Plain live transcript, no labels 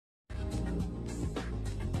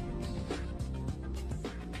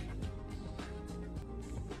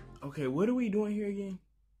Okay, what are we doing here again?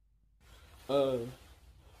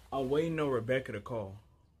 I'm waiting on Rebecca to call.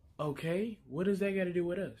 Okay, what does that got to do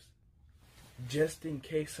with us? Just in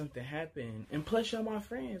case something happened. And plus, y'all my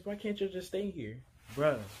friends. Why can't you just stay here?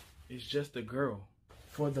 Bruh, it's just a girl.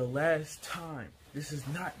 For the last time, this is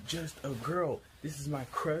not just a girl. This is my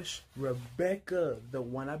crush, Rebecca. The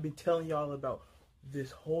one I've been telling y'all about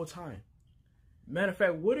this whole time. Matter of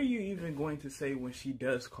fact, what are you even going to say when she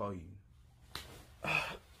does call you?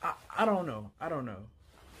 I don't know. I don't know.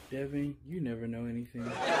 Devyn, you never know anything.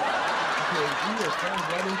 Okay, if you were friends,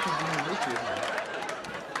 why didn't you bring Richard here?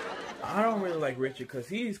 I don't really like Richard because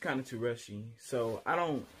he's kind of too rushy. So I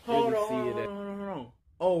don't really see it. Hold on.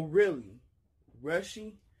 Oh, really?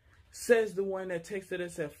 Rushy? Says the one that texted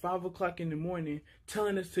us at 5 o'clock in the morning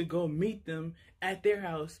telling us to go meet them at their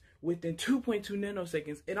house within 2.2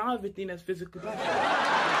 nanoseconds, and I don't even think that's physically possible.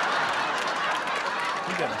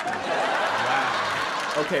 You gotta wow.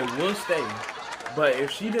 Okay, we'll stay. But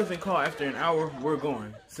if she doesn't call after an hour, we're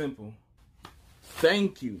going. Simple.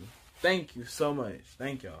 Thank you. Thank you so much.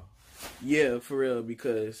 Thank y'all. Yeah, for real,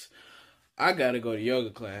 because I gotta go to yoga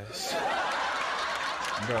class.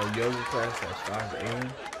 Bro, yoga class at 5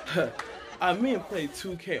 a.m.? I mean, play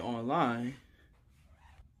 2K online.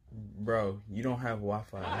 Bro, you don't have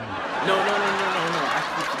Wi-Fi. No. I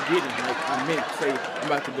keep forgetting. Like, I meant to say I'm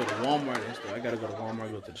about to go to Walmart and stuff. I gotta go to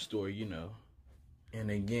Walmart, go to the store, you know. And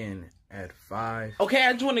again, at 5. Okay,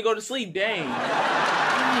 I just want to go to sleep. Dang, man.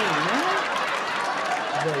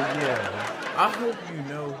 But yeah, I hope you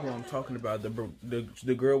know who I'm talking about.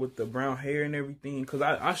 The girl with the brown hair and everything. Because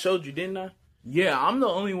I showed you, didn't I? Yeah, I'm the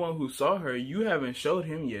only one who saw her. You haven't showed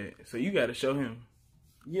him yet. So you got to show him.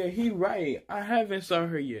 Yeah, he right. I haven't saw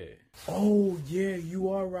her yet. Oh, yeah,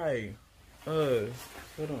 you are right. Hold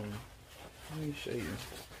on. Let me show you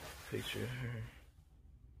a picture of her.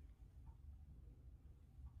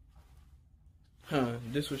 Huh,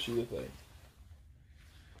 this what she look like.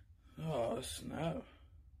 Oh, snap.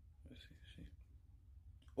 Let's see.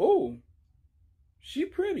 Oh, she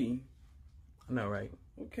pretty. I know, right?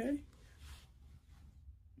 Okay.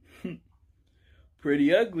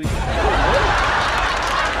 Pretty ugly.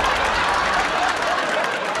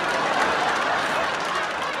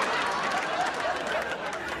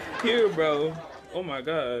 Here, bro. Oh my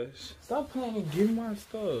gosh. Stop playing and give me my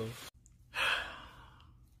stuff.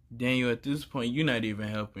 Daniel, at this point, you're not even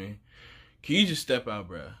helping. Can you just step out,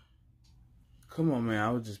 bro? Come on, man.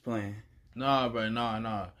 I was just playing. Nah, bro.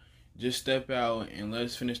 Nah. Just step out and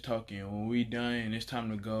let's finish talking. When we done and it's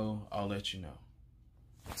time to go, I'll let you know.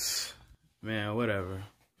 Man, whatever.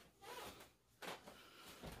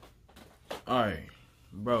 Alright,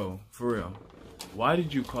 bro, for real. Why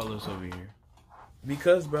did you call us over here?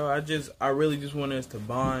 Because, bro, I really just wanted us to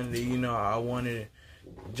bond. You know, I wanted,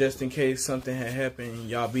 just in case something had happened,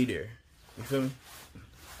 y'all be there. You feel me?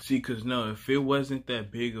 See, because, no, if it wasn't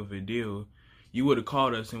that big of a deal, you would have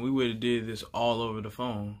called us and we would have did this all over the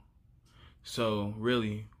phone. So,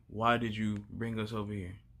 really, why did you bring us over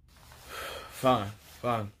here? Fine.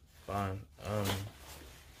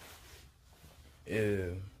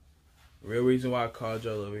 Real reason why I called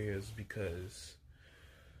y'all over here is because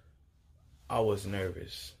I was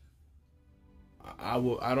nervous. I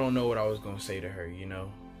don't know what I was gonna say to her, you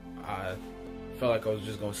know. I felt like I was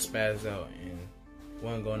just gonna spaz out and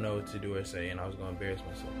wasn't gonna know what to do or say, and I was gonna embarrass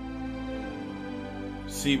myself.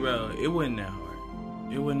 See, bro, it wasn't that hard.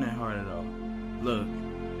 It wasn't that hard at all. Look,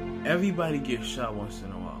 everybody gets shot once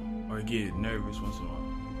in a while, or get nervous once in a while,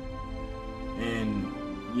 and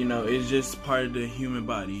you know, it's just part of the human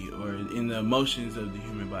body, or in the emotions of the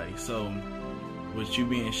human body. So, with you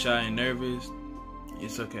being shy and nervous,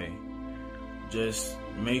 it's okay. Just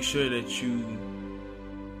make sure that you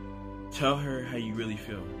tell her how you really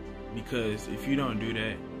feel. Because if you don't do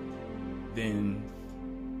that, then,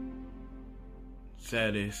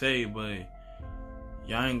 sad to say, but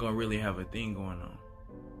y'all ain't gonna really have a thing going on.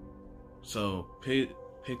 So, pick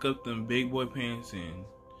up them big boy pants and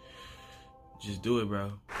just do it,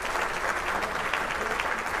 bro.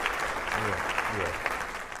 Yeah.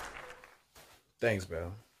 Thanks,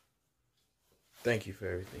 bro. Thank you for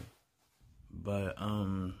everything. But,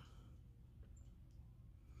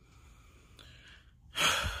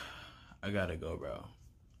 I gotta go, bro.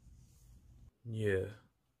 Yeah,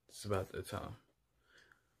 it's about that time.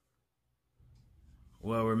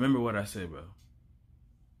 Well, remember what I said, bro.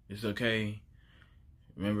 It's okay.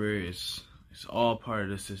 Remember, it's all part of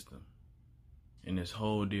the system. In this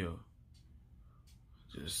whole deal.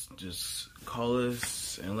 Just call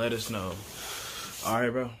us and let us know.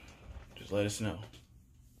 Alright, bro. Just let us know.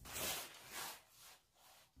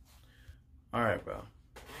 Alright, bro.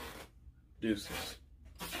 Deuces.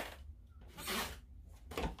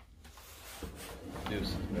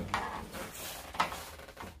 Deuces, bro.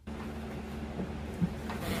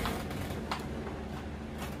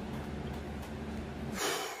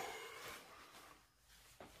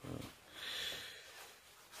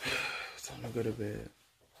 Time to go to bed.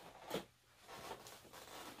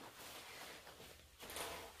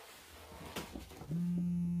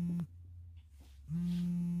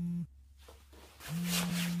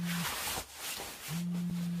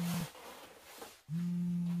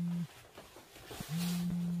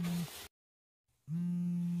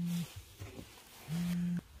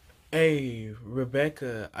 Hey,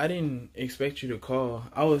 Rebecca, I didn't expect you to call.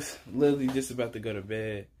 I was literally just about to go to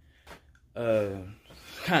bed.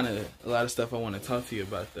 Kind of a lot of stuff I want to talk to you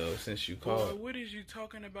about, though, since you called. Boy, what is you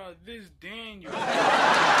talking about this Daniel? Hey,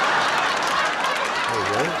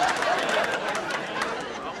 what?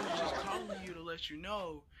 I was just calling you to let you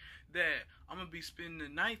know that I'm going to be spending the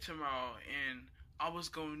night tomorrow, and I was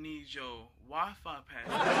going to need your Wi-Fi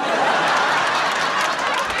password.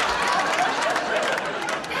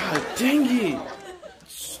 God dang it!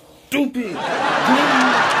 Stupid! Jeez,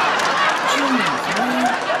 man!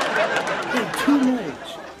 That's too much!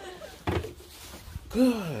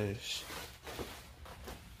 Gosh!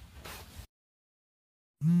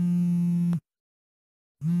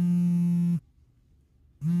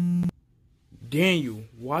 Daniel,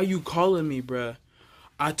 why you calling me, bruh?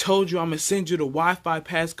 I told you I'm gonna send you the Wi-Fi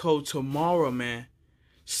passcode tomorrow, man.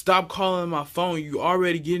 Stop calling my phone. You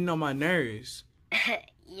already getting on my nerves.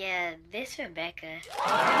 Yeah, this Rebecca.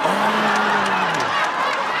 Oh,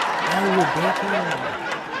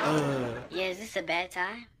 Rebecca. Yeah, is this a bad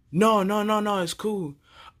time? No, it's cool.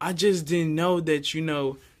 I just didn't know that,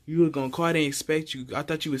 you were gonna call. I didn't expect you. I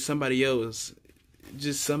thought you was somebody else.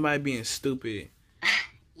 Just somebody being stupid.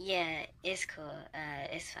 Yeah, it's cool.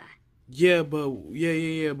 It's fine. Yeah, but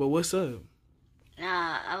what's up?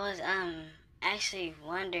 Nah, I was actually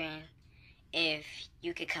wondering if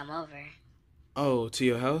you could come over. Oh, to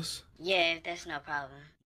your house? Yeah, if that's no problem.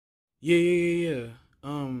 Yeah.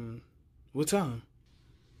 What time?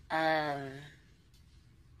 Right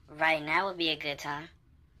now would be a good time.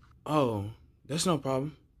 Oh, that's no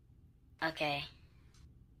problem. Okay.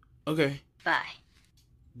 Okay. Bye.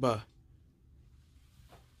 Bye.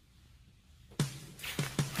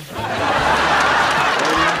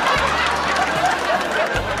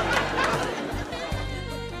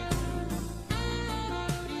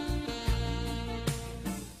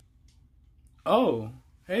 Oh,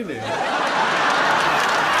 hey there.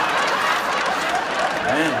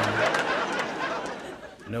 Man,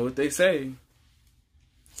 you know what they say.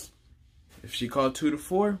 If she called 2 to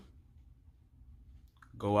 4,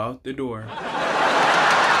 go out the door.